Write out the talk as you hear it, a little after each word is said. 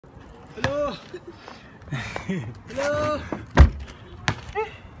Hello. Hello.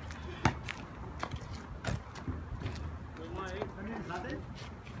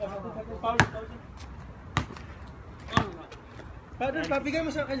 Pak, bigay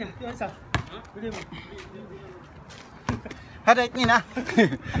mo sa kanya. Yung isa. Bigay mo. Hadait niya na.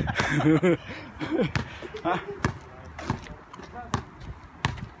 Ha?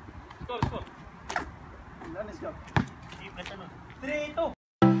 Score. Let's go. 3-2.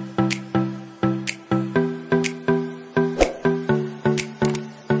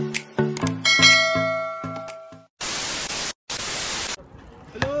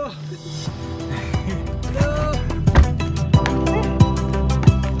 Hello. Hello.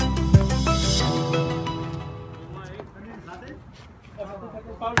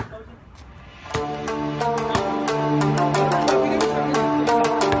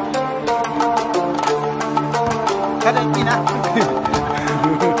 Hadait niya na.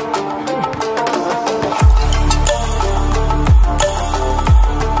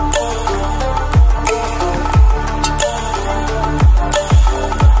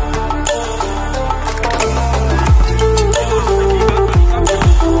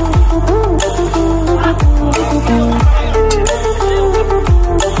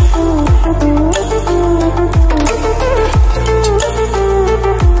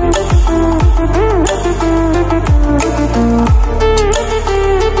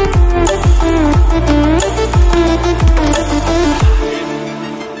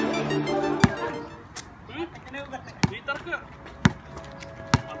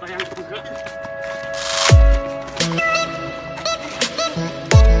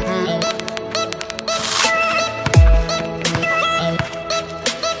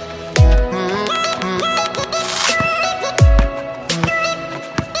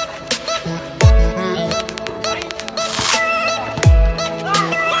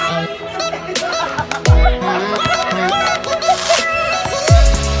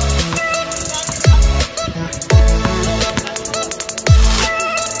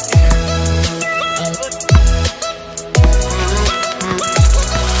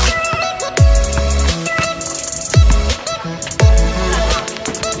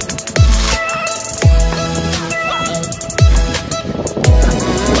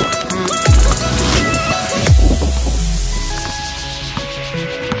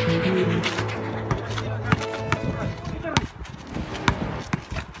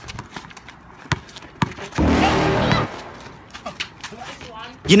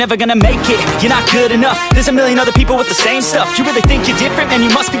 You're never gonna make it, you're not good enough. There's a million other people with the same stuff. You really think you're different? Man,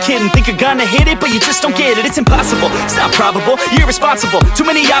 you must be kidding. Think you're gonna hit it, but you just don't get it. It's impossible, it's not probable, you're irresponsible. Too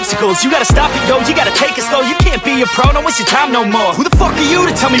many obstacles, you gotta stop it, yo. You gotta take it slow, you can't be a pro. Don't waste your time no more. Who the fuck are you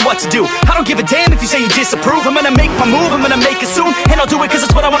to tell me what to do? I don't give a damn if you say you disapprove. I'm gonna make my move, I'm gonna make it soon. And I'll do it cause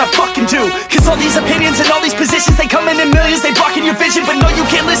it's what I wanna fucking do. Cause all these opinions and all these positions, they come in millions, they blocking your vision. But no, you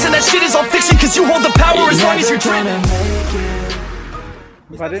can't listen, that shit is all fiction. Cause you hold the power as long as you're driven.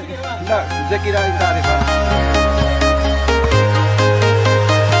 Padahal, enggak, Jackie dah tarik, Pak.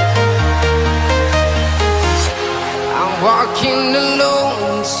 I'm walking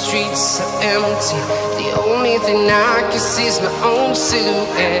alone, the streets are empty. The only thing I can see is my own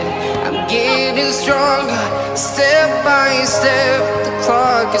silhouette. I'm getting stronger, step by step. The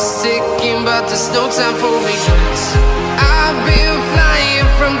clock is ticking, but there's no time for regrets. I've been flying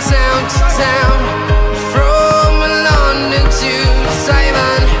from town to town, from London to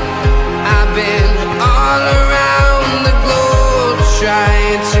Taiwan. I've been all around the globe,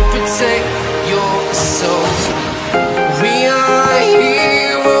 trying to protect your soul. We are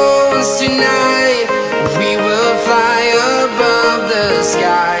heroes tonight. We will fly above the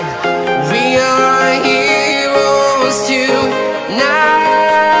sky. We are heroes tonight.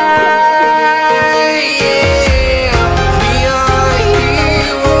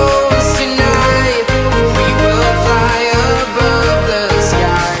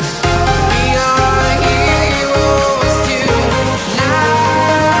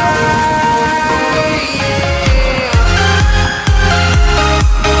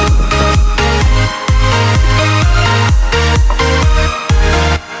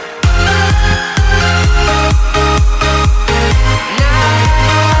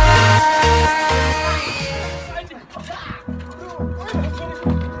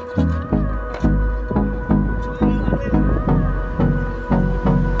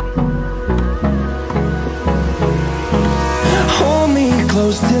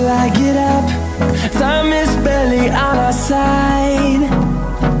 Till I get up, time is barely on our side.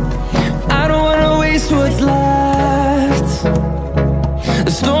 I don't wanna waste what's left.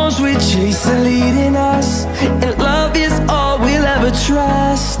 The storms we chase are leading us, and love is all we'll ever to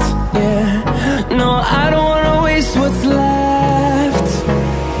trust, yeah. No, I don't wanna waste what's left.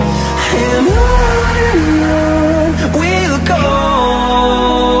 And on we'll go,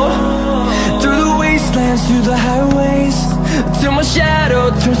 through the wastelands, through the highways, till my shadow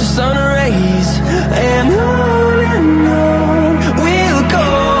turns to sun rays. And on we'll go,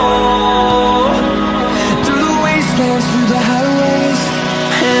 through the wastelands, through the highways,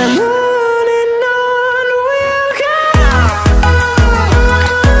 and on we'll go.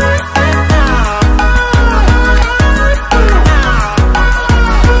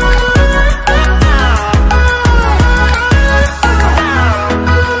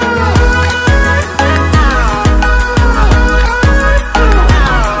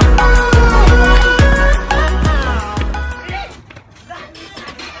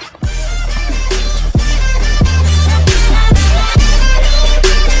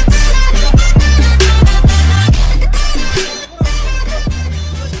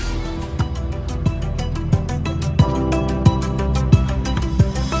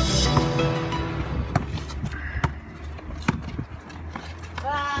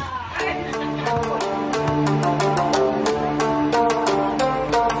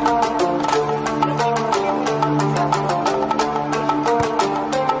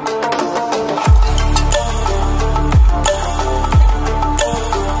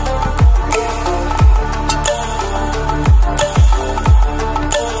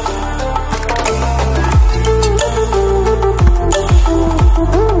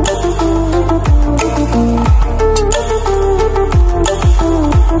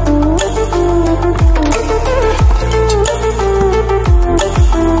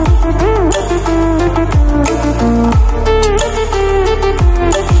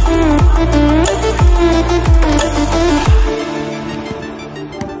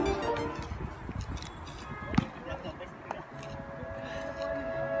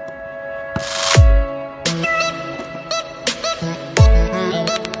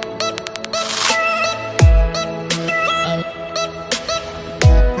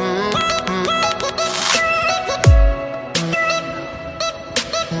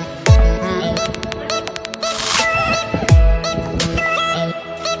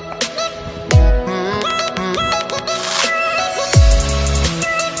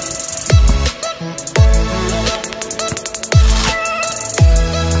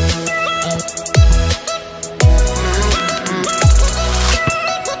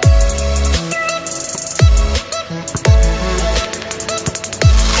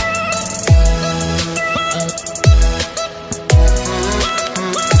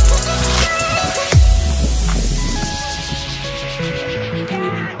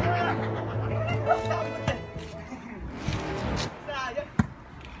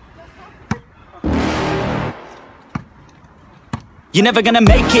 You're never gonna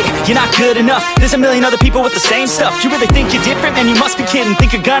make it, you're not good enough. There's a million other people with the same stuff. You really think you're different? Man, you must be kidding.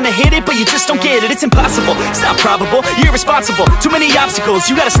 Think you're gonna hit it, but you just don't get it. It's impossible, it's not probable, you're irresponsible. Too many obstacles,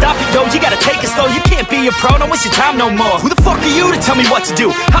 you gotta stop it, yo. You gotta take it slow, you can't be a pro. Don't waste your time no more. Who the fuck are you to tell me what to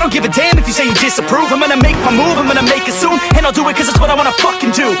do? I don't give a damn if you say you disapprove. I'm gonna make my move, I'm gonna make it soon. And I'll do it cause it's what I wanna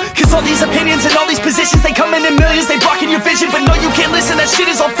fucking do. Cause all these opinions and all these positions, they come in millions, they blocking your vision. But no, you can't listen, that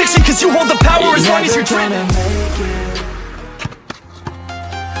shit is all fiction. Cause you hold the power as long as you're dreaming.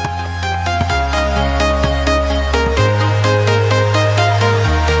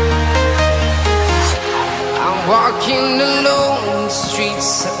 Walking alone, the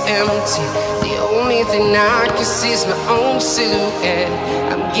streets are empty. The only thing I can see is my own silhouette.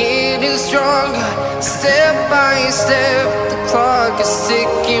 I'm getting stronger, step by step. The clock is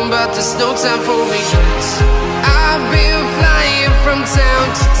ticking, but there's no time for regrets. I've been flying from town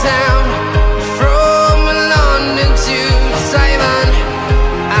to town, from London to Taiwan.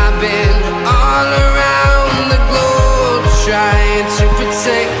 I've been all around the globe, trying to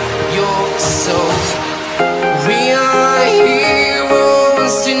protect your soul. We are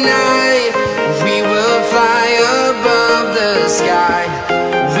heroes tonight. We will fly above the sky.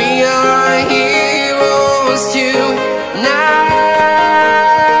 We are heroes tonight.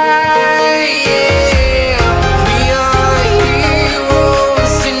 Yeah. We are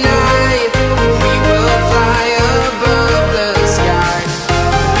heroes tonight. We will fly above the sky.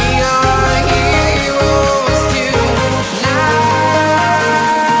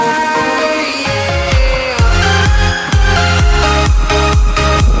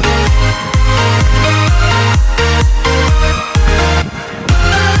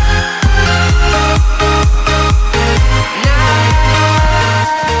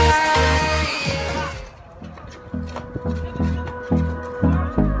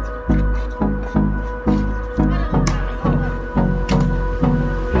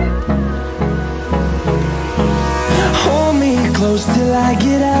 close till I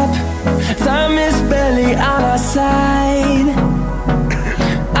get up. Time is barely on our side.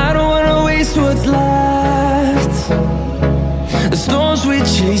 I don't wanna waste what's left. The storms we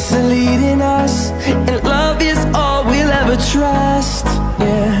chase are leading us, and love is all we'll ever trust.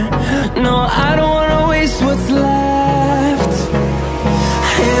 Yeah, no, I don't wanna waste what's left.